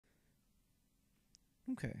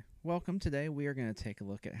Okay, welcome. Today we are going to take a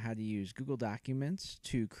look at how to use Google Documents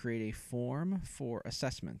to create a form for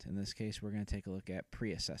assessment. In this case, we're going to take a look at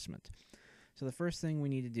pre-assessment. So the first thing we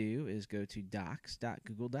need to do is go to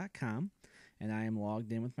docs.google.com, and I am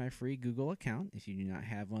logged in with my free Google account. If you do not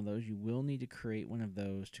have one of those, you will need to create one of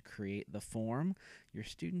those to create the form. Your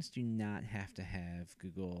students do not have to have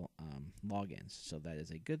Google logins, so that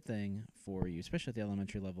is a good thing for you, especially at the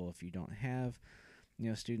elementary level if you don't have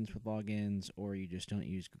students with logins, or you just don't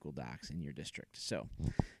use Google Docs in your district. So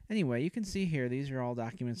anyway, you can see here, these are all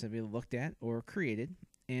documents that we looked at or created.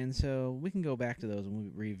 And so we can go back to those and we'll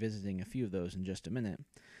be revisiting a few of those in just a minute.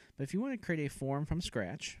 But if you want to create a form from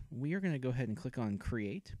scratch, we are going to go ahead and click on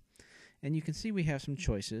Create. And you can see we have some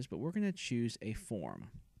choices, but we're going to choose a form.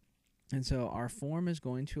 And so our form is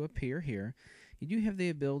going to appear here. You do have the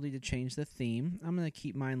ability to change the theme. I'm going to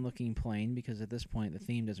keep mine looking plain because at this point the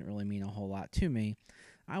theme doesn't really mean a whole lot to me.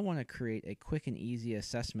 I want to create a quick and easy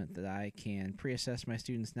assessment that I can pre-assess my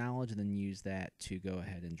students' knowledge and then use that to go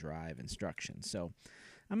ahead and drive instruction. So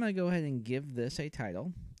I'm going to go ahead and give this a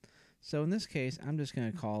title. So in this case, I'm just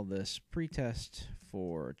going to call this Pretest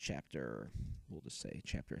for we'll just say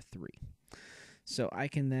Chapter 3. So I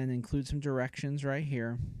can then include some directions right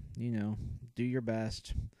here. Do your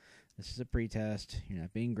best. This is a pretest. You're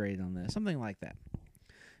not being graded on this. Something like that.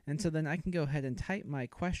 And so then I can go ahead and type my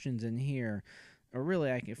questions in here. Or really,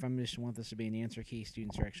 if I just want this to be an answer key,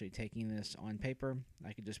 students are actually taking this on paper,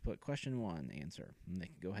 I could just put question 1, answer, and they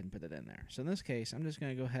can go ahead and put it in there. So in this case, I'm just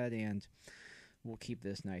going to go ahead and we'll keep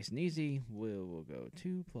this nice and easy. We'll go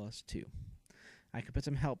 2 plus 2. I could put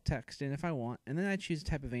some help text in if I want, and then I choose the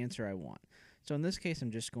type of answer I want. So in this case,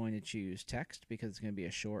 I'm just going to choose text because it's going to be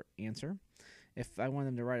a short answer. If I want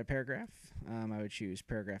them to write a paragraph, I would choose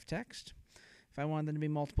paragraph text. If I wanted them to be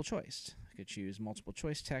multiple choice, I could choose multiple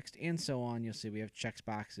choice text, and so on. You'll see we have check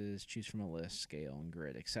boxes, choose from a list, scale, and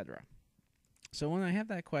grid, etc. So when I have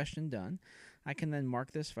that question done, I can then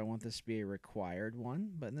mark this if I want this to be a required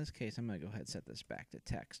one. But in this case, I'm going to go ahead and set this back to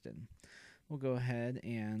text, and we'll go ahead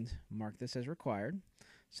and mark this as required.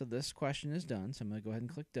 So this question is done, so I'm going to go ahead and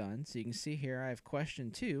click Done. So you can see here I have question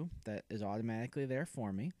 2 that is automatically there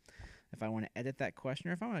for me. If I want to edit that question,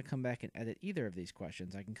 or if I want to come back and edit either of these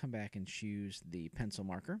questions, I can come back and choose the pencil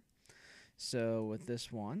marker. So with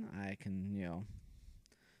this one, I can,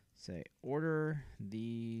 say order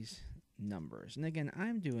these numbers. And again,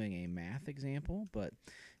 I'm doing a math example, but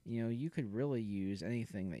you could really use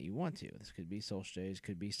anything that you want to. This could be social studies,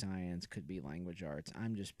 could be science, could be language arts.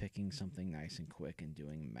 I'm just picking something nice and quick and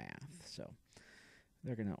doing math. So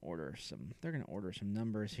they're going to order some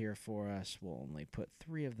numbers here for us. We'll only put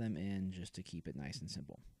 3 of them in just to keep it nice and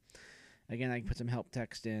simple. Again, I can put some help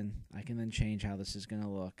text in. I can then change how this is going to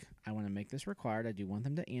look. I want to make this required. I do want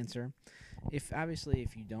them to answer. Obviously,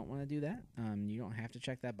 if you don't want to do that, you don't have to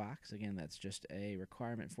check that box. Again, that's just a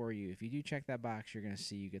requirement for you. If you do check that box, you're going to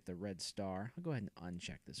see you get the red star. I'll go ahead and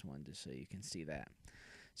uncheck this one just so you can see that.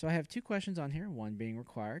 So I have 2 questions on here, one being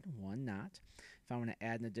required, one not. If I want to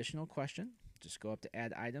add an additional question, just go up to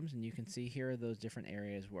Add Items, and you can see here are those different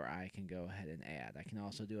areas where I can go ahead and add. I can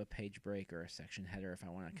also do a page break or a section header if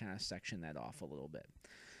I want to kind of section that off a little bit.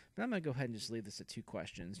 But I'm going to go ahead and just leave this at 2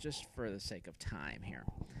 questions just for the sake of time here.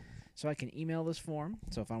 So I can email this form.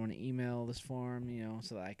 So if I want to email this form,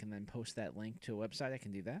 so that I can then post that link to a website, I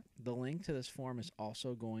can do that. The link to this form is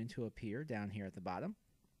also going to appear down here at the bottom.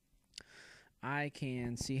 I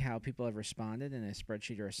can see how people have responded in a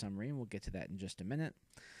spreadsheet or a summary, and we'll get to that in just a minute.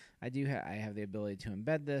 I have the ability to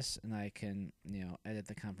embed this, and I can edit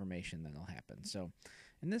the confirmation that'll happen. So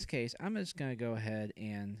in this case, I'm just going to go ahead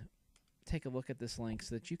and take a look at this link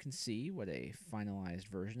so that you can see what a finalized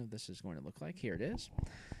version of this is going to look like. Here it is.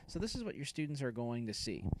 So this is what your students are going to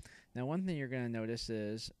see. Now, one thing you're going to notice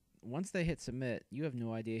is once they hit submit, you have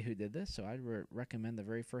no idea who did this, so I'd recommend the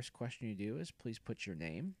very first question you do is please put your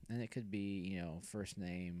name, and it could be, first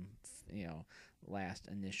name, last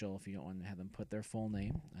initial if you don't want to have them put their full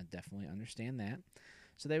name. I definitely understand that.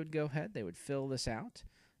 So they would go ahead, they would fill this out,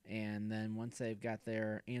 and then once they've got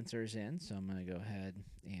their answers in, so I'm going to go ahead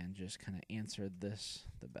and just kind of answer this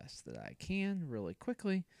the best that I can really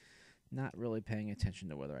quickly, not really paying attention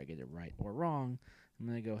to whether I get it right or wrong. I'm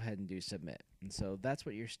going to go ahead and do submit. And so that's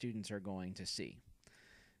what your students are going to see.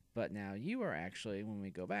 But now you are actually, when we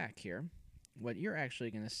go back here, what you're actually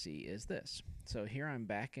going to see is this. So here I'm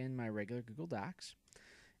back in my regular Google Docs.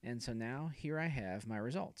 And so now here I have my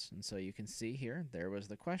results. And so you can see here, there was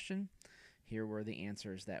the question. Here were the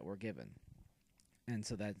answers that were given. And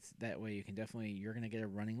so that way you're going to get a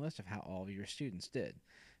running list of how all of your students did.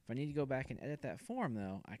 If I need to go back and edit that form,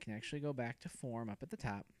 though, I can actually go back to Form up at the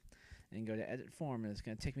top. and go to edit form, and it's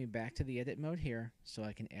going to take me back to the edit mode here so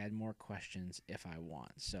I can add more questions if I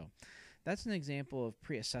want. So that's an example of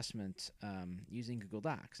pre-assessment using Google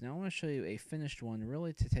Docs. Now I want to show you a finished one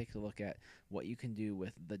really to take a look at what you can do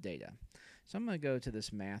with the data. So I'm going to go to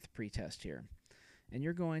this math pretest here. And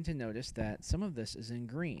you're going to notice that some of this is in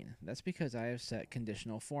green. That's because I have set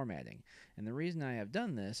conditional formatting. And the reason I have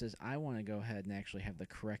done this is I want to go ahead and actually have the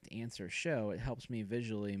correct answer show. It helps me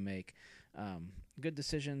visually make good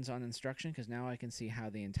decisions on instruction, because now I can see how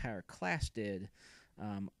the entire class did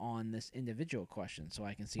on this individual question. So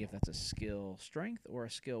I can see if that's a skill strength or a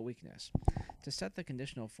skill weakness. To set the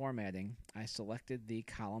conditional formatting, I selected the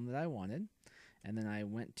column that I wanted, and then I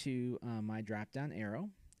went to my drop-down arrow,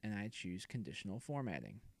 and I choose conditional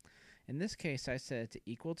formatting. In this case, I set it to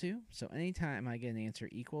equal to, so anytime I get an answer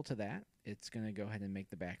equal to that, it's going to go ahead and make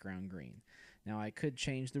the background green. Now I could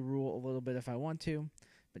change the rule a little bit if I want to,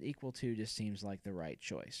 but equal to just seems like the right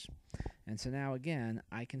choice. And so now again,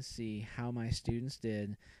 I can see how my students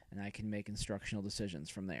did, and I can make instructional decisions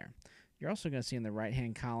from there. You're also going to see in the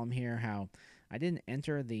right-hand column here how I didn't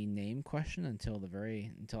enter the name question until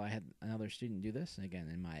I had another student do this, again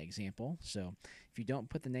in my example. So if you don't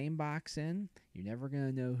put the name box in, you're never going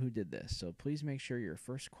to know who did this. So please make sure your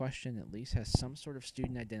first question at least has some sort of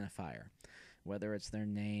student identifier, whether it's their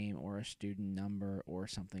name or a student number or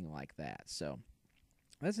something like that. So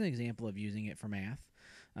that's an example of using it for math.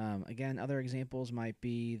 Again, other examples might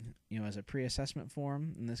be, as a pre-assessment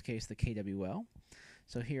form, in this case the KWL.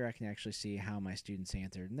 So here I can actually see how my students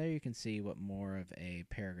answered, and there you can see what more of a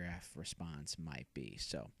paragraph response might be.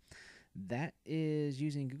 So that is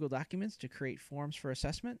using Google Documents to create forms for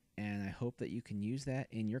assessment, and I hope that you can use that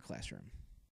in your classroom.